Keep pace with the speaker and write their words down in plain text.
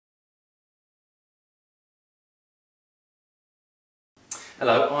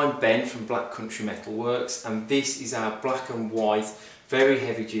Hello, I'm Ben from Black Country Metalworks, and this is our black and white, very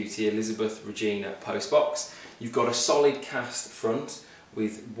heavy duty Elizabeth Regina postbox. You've got a solid cast front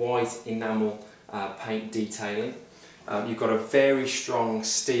with white enamel paint detailing. You've got a very strong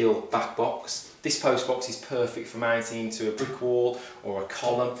steel back box. This postbox is perfect for mounting into a brick wall or a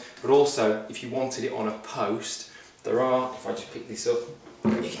column, but also if you wanted it on a post, there are, if I just pick this up,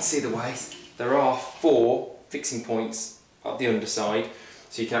 you can see the weight. There are 4 fixing points at the underside,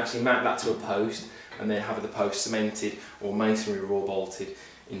 so you can actually mount that to a post and then have the post cemented or masonry raw bolted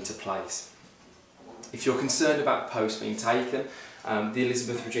into place. If you're concerned about posts being taken, the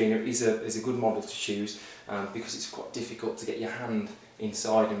Elizabeth Regina is a good model to choose because it's quite difficult to get your hand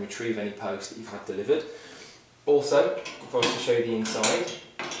inside and retrieve any post that you've had delivered. Also, if I was to show you the inside,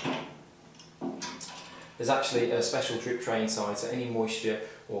 there's actually a special drip tray inside, so any moisture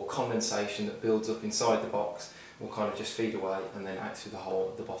or condensation that builds up inside the box will kind of just feed away and then out through the hole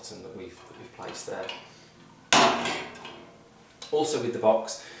at the bottom that we've placed there. Also with the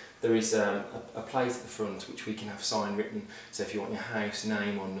box, there is a plate at the front which we can have sign written, so if you want your house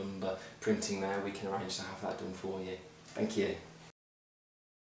name or number printing there, we can arrange to have that done for you. Thank you.